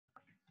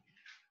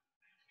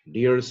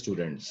Dear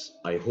students,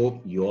 I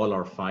hope you all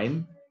are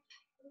fine.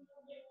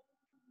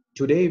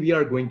 Today we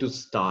are going to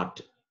start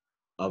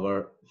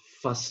our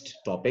first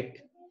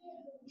topic,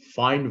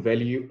 find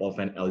value of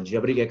an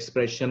algebraic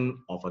expression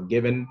of a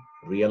given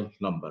real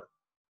number.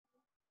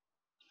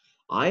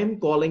 I am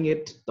calling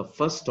it the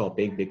first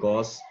topic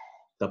because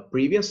the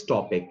previous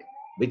topic,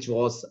 which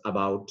was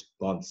about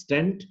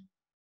constant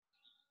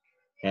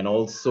and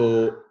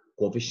also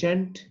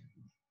coefficient,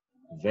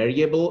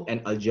 variable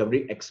and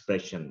algebraic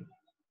expression,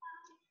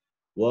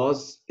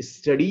 was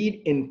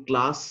studied in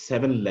class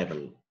 7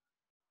 level.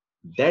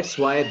 That's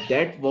why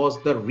that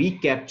was the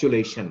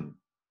recapitulation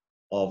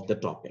of the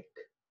topic.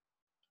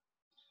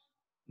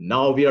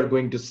 Now we are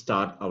going to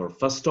start our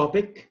first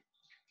topic.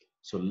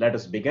 So let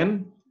us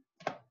begin.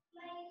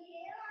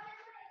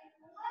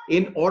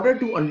 In order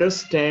to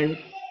understand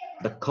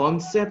the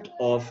concept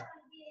of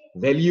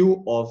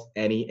value of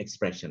any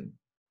expression,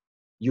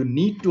 you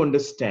need to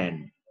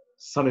understand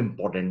some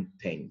important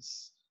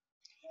things.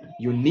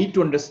 You need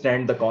to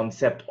understand the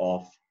concept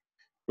of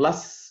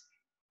plus,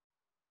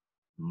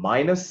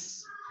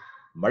 minus,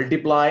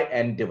 multiply,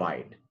 and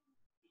divide.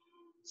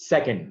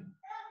 Second,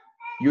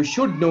 you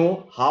should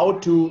know how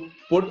to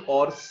put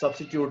or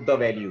substitute the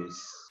values.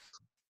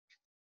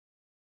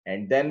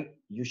 And then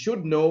you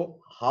should know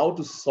how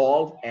to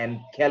solve and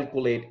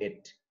calculate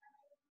it.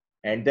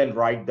 And then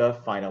write the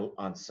final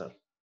answer.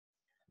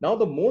 Now,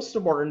 the most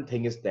important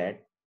thing is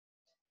that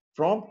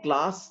from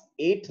class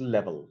 8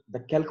 level,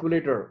 the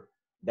calculator,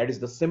 that is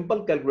the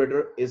simple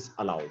calculator, is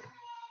allowed.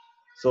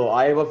 So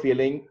I have a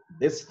feeling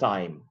this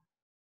time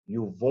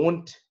you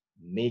won't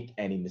make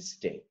any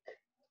mistake.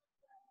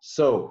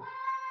 So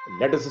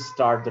let us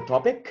start the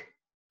topic.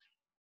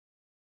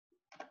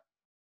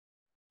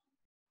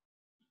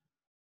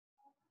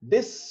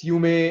 This, you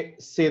may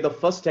say, the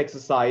first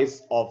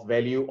exercise of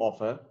value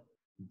of a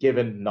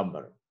given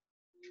number.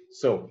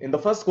 So in the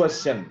first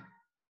question,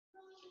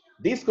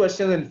 these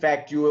questions, in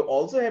fact, you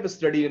also have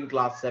studied in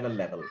class 7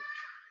 level.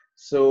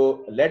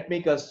 So let me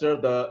consider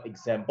the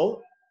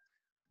example.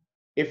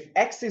 If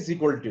x is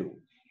equal to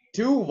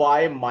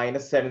 2y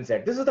minus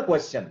 7z, this is the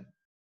question.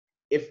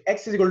 If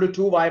x is equal to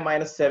 2y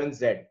minus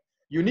 7z,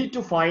 you need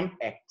to find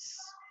x.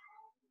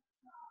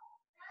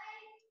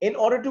 In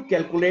order to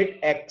calculate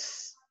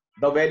x,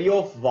 the value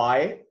of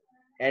y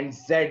and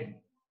z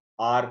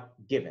are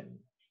given.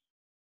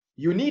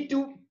 You need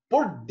to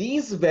put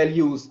these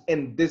values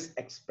in this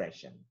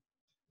expression.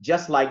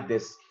 Just like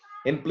this,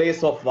 in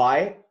place of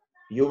y,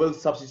 you will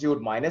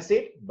substitute minus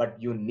 8, but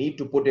you need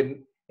to put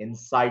in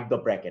inside the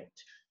bracket.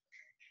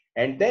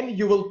 And then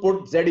you will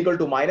put z equal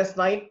to minus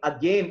 9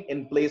 again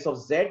in place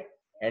of z,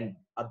 and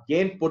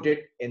again put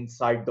it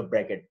inside the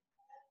bracket.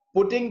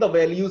 Putting the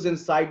values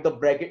inside the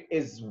bracket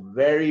is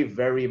very,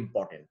 very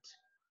important.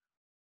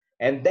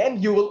 And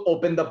then you will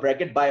open the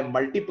bracket by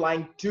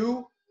multiplying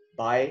 2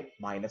 by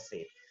minus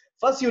 8.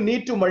 First, you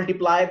need to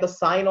multiply the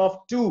sign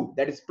of 2,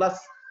 that is plus,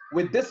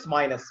 with this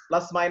minus.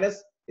 Plus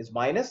minus is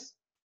minus.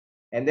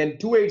 And then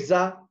 2 8s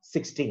are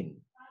 16.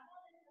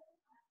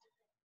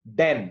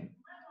 Then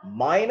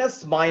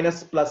minus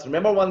minus plus.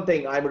 Remember one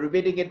thing, I'm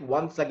repeating it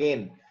once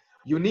again.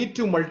 You need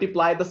to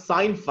multiply the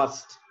sign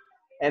first,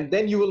 and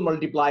then you will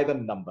multiply the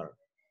number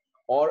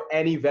or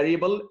any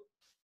variable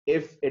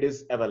if it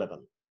is available.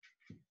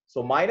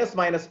 So minus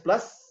minus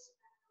plus,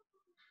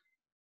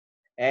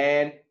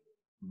 and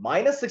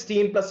minus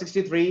 16 plus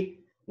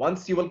 63,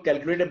 once you will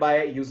calculate it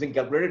by using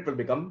calculator, it will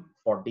become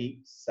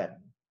 47.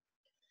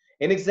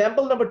 In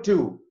example number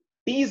 2,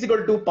 t is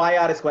equal to pi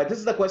r square. This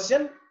is the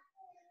question.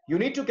 You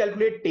need to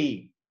calculate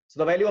t. So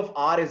the value of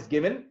r is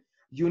given.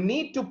 You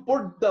need to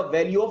put the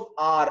value of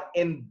r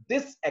in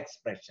this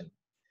expression.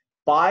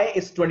 Pi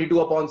is 22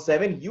 upon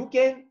 7. You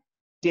can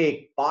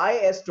take pi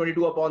as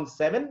 22 upon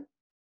 7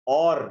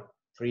 or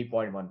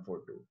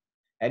 3.142.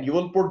 And you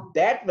will put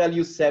that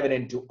value 7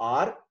 into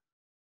r.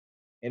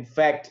 In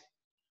fact,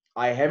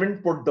 I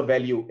haven't put the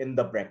value in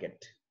the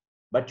bracket,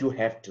 but you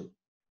have to.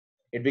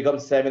 It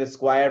becomes 7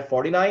 square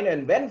 49,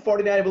 and when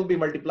 49 will be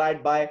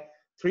multiplied by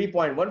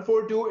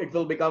 3.142, it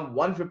will become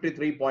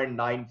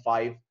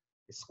 153.95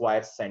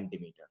 square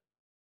centimeter.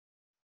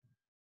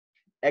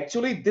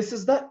 Actually, this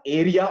is the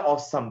area of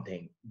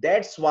something.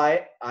 That's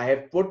why I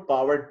have put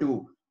power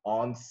 2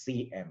 on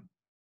cm.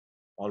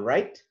 All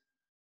right.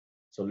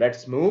 So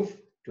let's move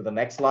to the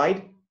next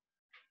slide.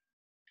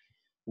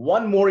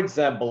 One more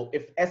example.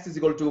 If s is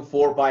equal to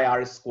 4 pi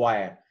r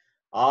square,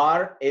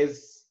 r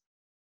is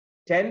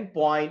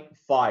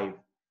 10.5.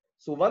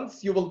 So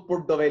once you will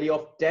put the value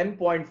of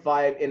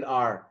 10.5 in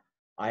r,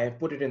 I have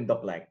put it in the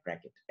black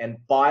bracket, and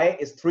pi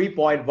is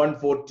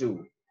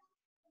 3.142.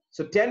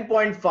 So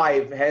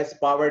 10.5 has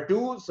power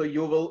 2, so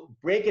you will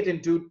break it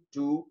into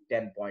two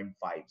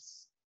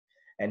 10.5s.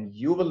 And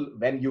you will,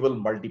 when you will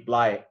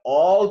multiply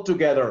all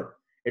together,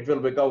 it will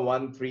become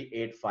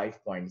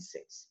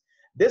 1385.6.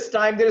 This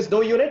time there is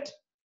no unit,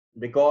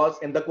 because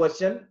in the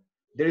question,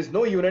 there is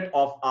no unit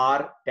of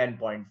r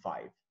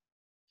 10.5.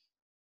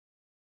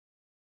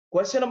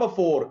 Question number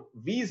 4,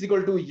 v is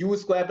equal to u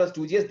square plus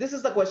 2gs. This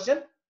is the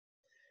question.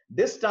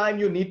 This time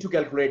you need to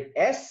calculate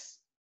S.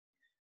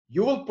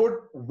 You will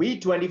put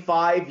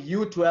V25,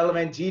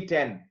 U12, and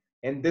G10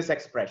 in this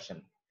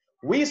expression.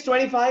 V is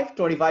 25,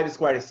 25 is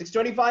squared is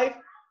 625,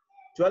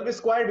 12 is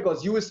squared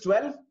because U is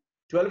 12,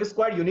 12 is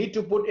squared, you need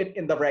to put it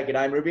in the bracket.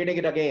 I'm repeating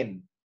it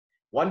again.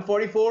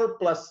 144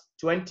 plus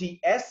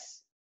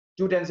 20S,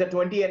 2 tens are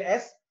 20 and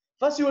S.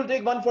 First you will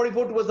take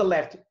 144 towards the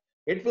left.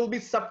 It will be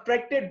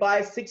subtracted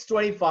by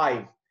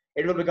 625.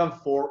 It will become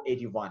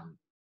 481.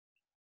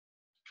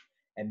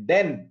 And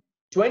then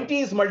 20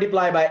 is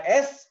multiplied by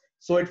S,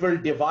 so it will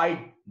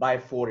divide by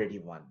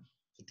 481.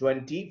 So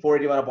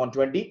 481 upon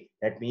 20,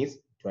 that means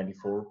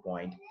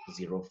 24.05.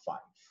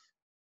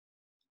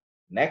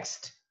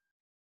 Next,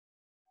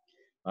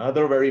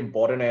 another very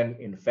important, and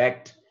in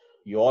fact,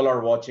 you all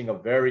are watching a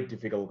very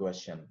difficult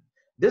question.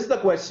 This is the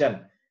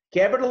question.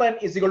 Capital N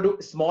is equal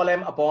to small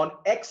m upon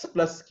x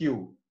plus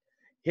q.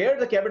 Here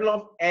the capital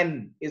of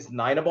N is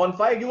 9 upon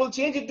 5. You will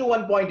change it to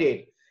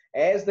 1.8.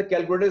 As the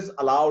calculator is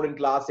allowed in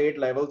class 8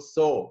 levels,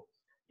 so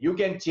you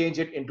can change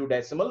it into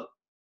decimal.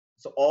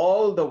 So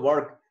all the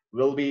work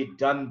will be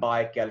done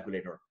by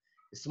calculator.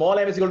 Small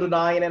m is equal to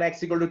 9 and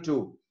x equal to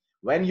 2.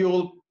 When you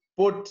will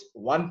put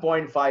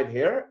 1.5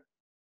 here,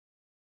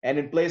 and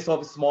in place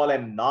of small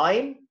m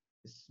 9,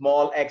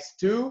 small x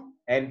 2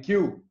 and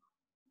q,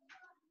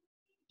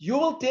 you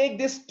will take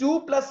this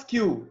 2 plus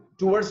q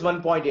towards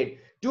 1.8.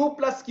 2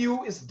 plus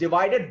q is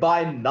divided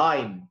by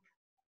 9.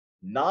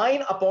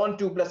 9 upon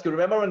 2 plus q.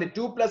 Remember, when the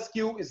 2 plus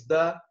q is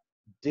the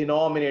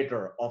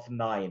denominator of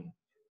 9.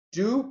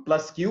 2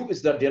 plus q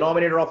is the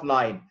denominator of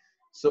 9.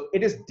 So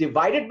it is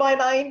divided by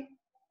 9.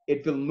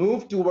 It will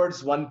move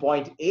towards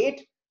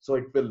 1.8. So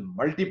it will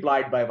multiply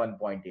it by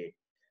 1.8.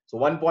 So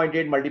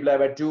 1.8 multiplied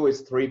by 2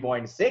 is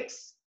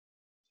 3.6.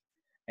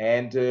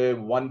 And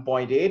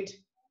 1.8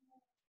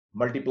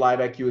 multiplied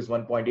by q is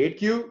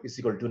 1.8q is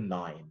equal to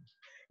 9.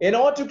 In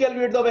order to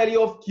calculate the value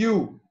of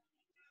q,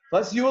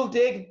 first you will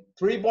take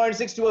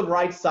 3.6 to the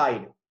right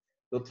side.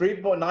 So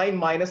 3.9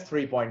 minus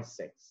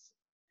 3.6.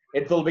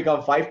 It will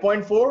become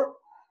 5.4.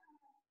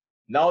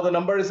 Now the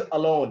number is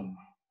alone.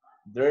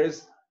 There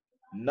is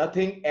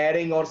nothing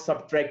adding or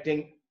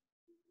subtracting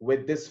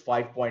with this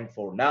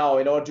 5.4. Now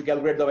in order to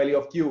calculate the value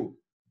of q,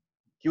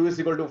 q is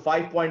equal to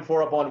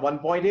 5.4 upon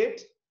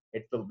 1.8.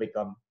 It will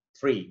become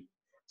 3.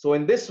 So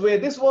in this way,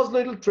 this was a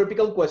little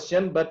typical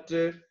question, but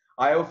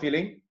I have a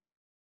feeling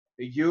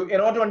in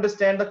order to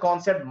understand the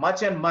concept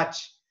much and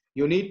much,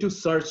 you need to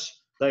search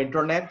the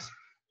internet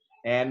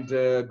and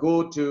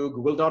go to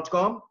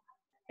google.com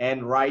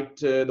and write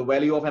the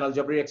value of an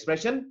algebraic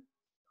expression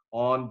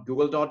on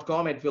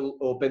google.com. It will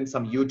open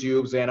some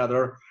YouTubes and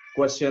other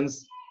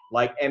questions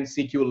like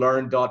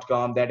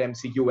mcqlearn.com, that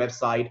MCQ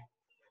website.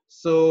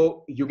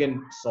 So you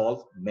can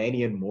solve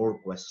many and more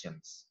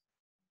questions.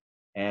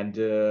 And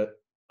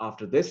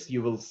after this,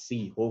 you will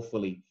see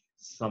hopefully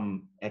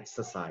some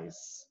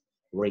exercise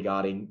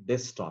regarding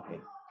this topic.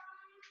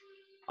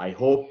 I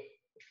hope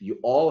you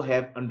all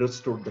have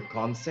understood the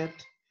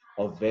concept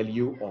of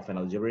value of an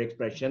algebraic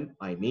expression.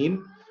 I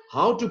mean,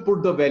 how to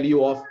put the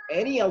value of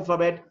any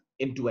alphabet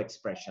into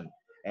expression,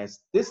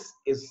 as this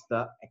is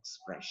the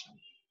expression.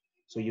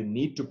 So you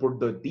need to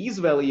put these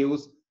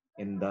values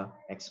in the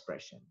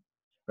expression.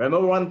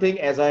 Remember one thing,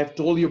 as I have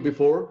told you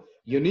before,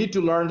 you need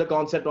to learn the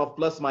concept of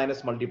plus,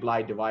 minus,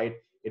 multiply, divide.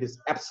 It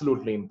is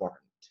absolutely important.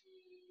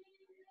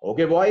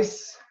 Okay,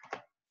 boys.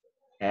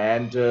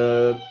 And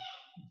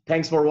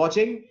thanks for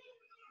watching.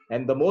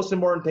 And the most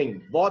important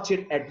thing, watch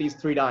it at least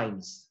 3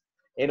 times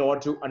in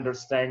order to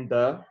understand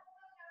the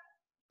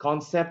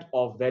concept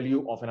of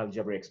value of an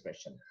algebraic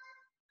expression.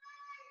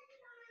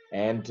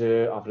 And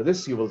after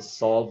this, you will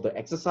solve the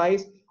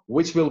exercise,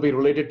 which will be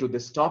related to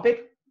this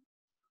topic.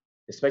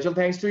 A special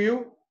thanks to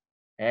you,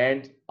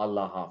 and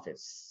Allah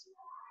Hafiz.